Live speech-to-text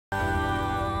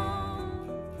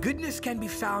Goodness can be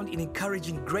found in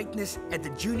encouraging greatness at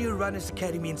the Junior Runners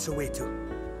Academy in Soweto.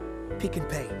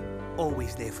 PnP,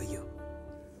 always there for you.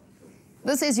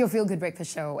 This is your Feel Good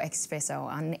Breakfast Show, Expresso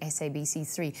on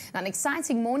SABC3. Now, an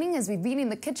exciting morning as we've been in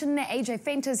the kitchen. AJ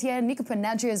Fenter's here, Nico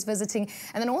Panaggio is visiting,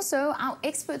 and then also our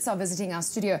experts are visiting our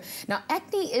studio. Now,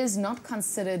 acne is not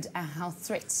considered a health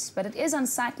threat, but it is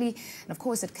unsightly, and of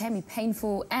course it can be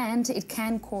painful and it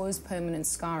can cause permanent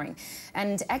scarring.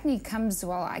 And acne comes,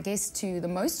 well, I guess to the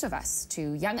most of us,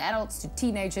 to young adults, to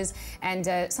teenagers,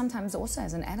 and sometimes also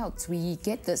as an adult we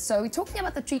get this. So we're talking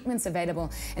about the treatments available,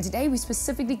 and today we're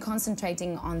specifically concentrating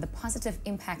on the positive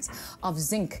impact of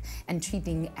zinc and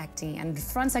treating acne. And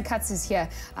Fransa Katz is here,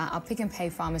 our PnP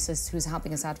Pharmacist, who's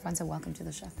helping us out. Fransa, welcome to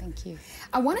the show. Thank you.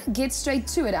 I want to get straight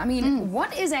to it. I mean,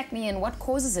 what is acne and what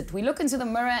causes it? We look into the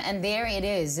mirror and there it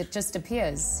is. It just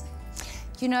appears.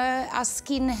 You know, our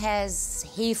skin has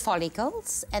hair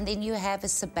follicles, and then you have a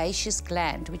sebaceous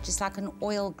gland, which is like an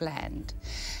oil gland.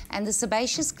 And the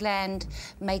sebaceous gland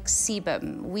makes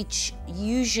sebum, which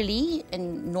usually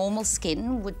in normal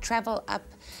skin would travel up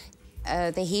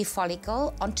the hair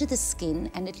follicle onto the skin,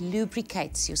 and it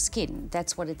lubricates your skin.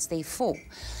 That's what it's there for.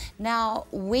 Now,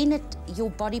 when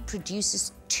your body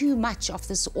produces too much of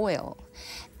this oil,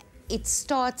 it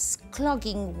starts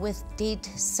clogging with dead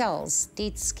cells,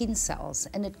 dead skin cells,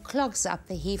 and it clogs up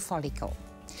the hair follicle.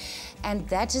 And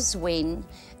that is when,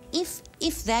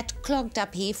 if that clogged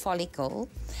up hair follicle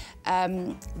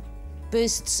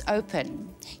bursts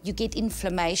open, you get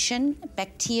inflammation,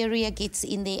 bacteria gets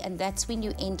in there, and that's when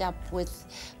you end up with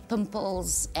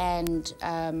pimples and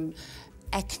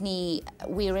acne.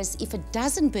 Whereas if it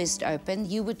doesn't burst open,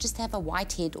 you would just have a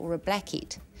whitehead or a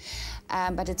blackhead.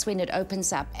 But it's when it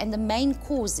opens up. And the main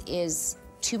cause is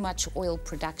too much oil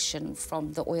production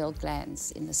from the oil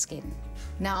glands in the skin.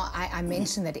 Now, I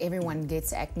mentioned that everyone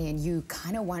gets acne and you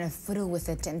kind of want to fiddle with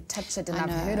it and touch it, and I've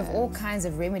heard of all kinds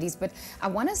of remedies, but I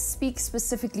want to speak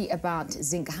specifically about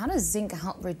zinc. How does zinc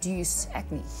help reduce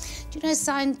acne? Do you know,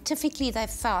 scientifically they've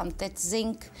found that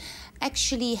zinc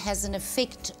actually has an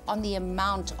effect on the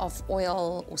amount of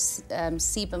oil or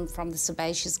sebum from the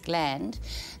sebaceous gland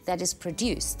that is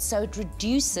produced. So it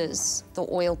reduces the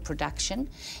oil production.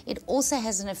 It also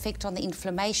has an effect on the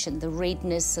inflammation, the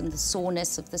redness and the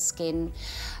soreness of the skin.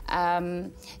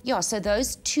 Yeah, so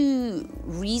those two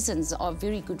reasons are a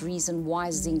very good reason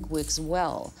why zinc works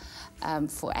well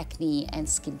for acne and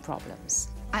skin problems.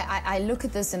 I look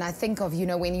at this and I think of, you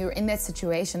know, when you're in that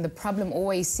situation, the problem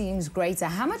always seems greater.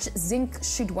 How much zinc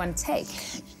should one take?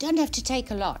 You don't have to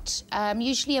take a lot.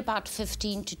 Usually about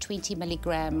 15 to 20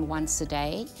 milligram once a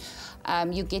day.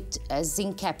 You get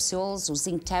zinc capsules or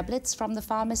zinc tablets from the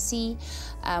pharmacy.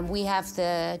 We have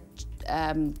the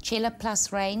Chela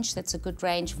Plus range, that's a good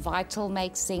range. Vital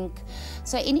makes zinc.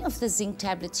 So any of the zinc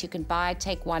tablets you can buy,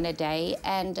 take one a day,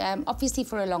 and obviously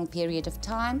for a long period of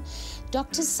time.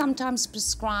 Doctors sometimes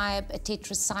prescribe a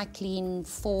tetracycline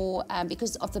for,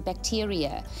 because of the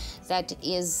bacteria that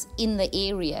is in the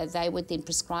area, they would then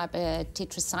prescribe a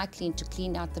tetracycline to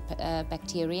clean out the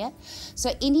bacteria.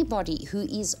 So anybody who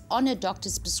is on a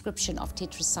doctor's prescription of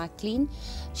tetracycline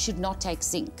should not take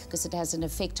zinc because it has an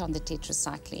effect on the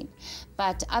tetracycline.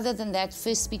 But other than that,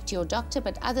 first speak to your doctor,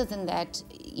 but other than that,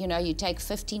 you know, you take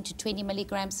 15 to 20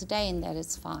 milligrams a day and that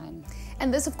is fine.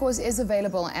 And this, of course, is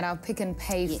available at our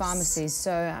PnP pharmacies.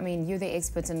 So, I mean, you're the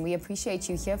experts and we appreciate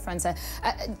you here, Fransa.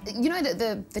 You know,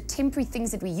 the temporary things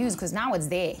that we use, because now it's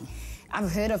there. I've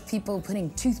heard of people putting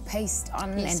toothpaste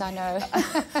on. Yes, I know.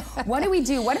 What do we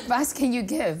do? What advice can you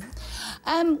give?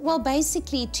 Well,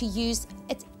 basically to use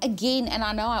it again, and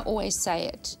I know I always say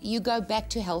it, you go back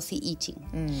to healthy eating.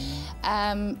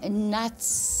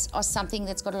 Nuts are something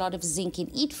that's got a lot of zinc in.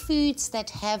 Eat foods that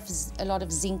have a lot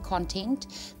of zinc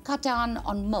content. Cut down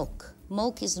on milk.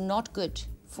 Milk is not good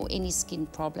for any skin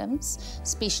problems,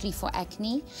 especially for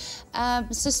acne.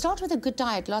 So start with a good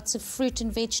diet, lots of fruit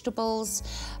and vegetables,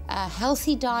 a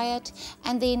healthy diet,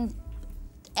 and then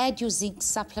add your zinc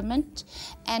supplement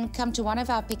and come to one of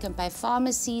our PnP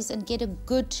pharmacies and get a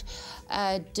good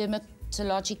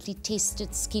dermatologically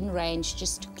tested skin range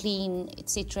just to clean,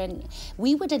 etc. And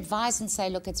we would advise and say,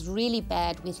 look, it's really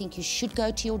bad. We think you should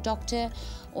go to your doctor,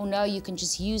 or no, you can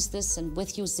just use this and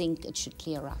with your zinc, it should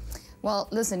clear up. Well,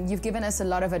 listen, you've given us a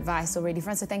lot of advice already.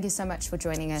 Fransa, thank you so much for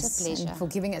joining us. It's a pleasure. And for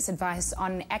giving us advice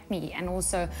on acne and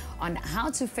also on how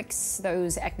to fix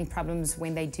those acne problems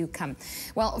when they do come.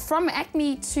 Well, from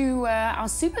acne to our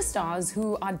superstars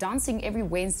who are dancing every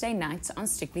Wednesday night on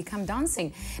Strictly Come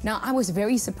Dancing. Now, I was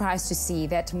very surprised to see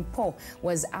that Mpho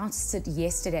was ousted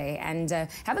yesterday. And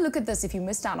have a look at this if you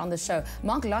missed out on the show.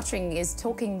 Mark Lottering is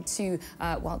talking to,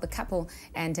 well, the couple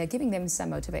and giving them some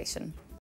motivation.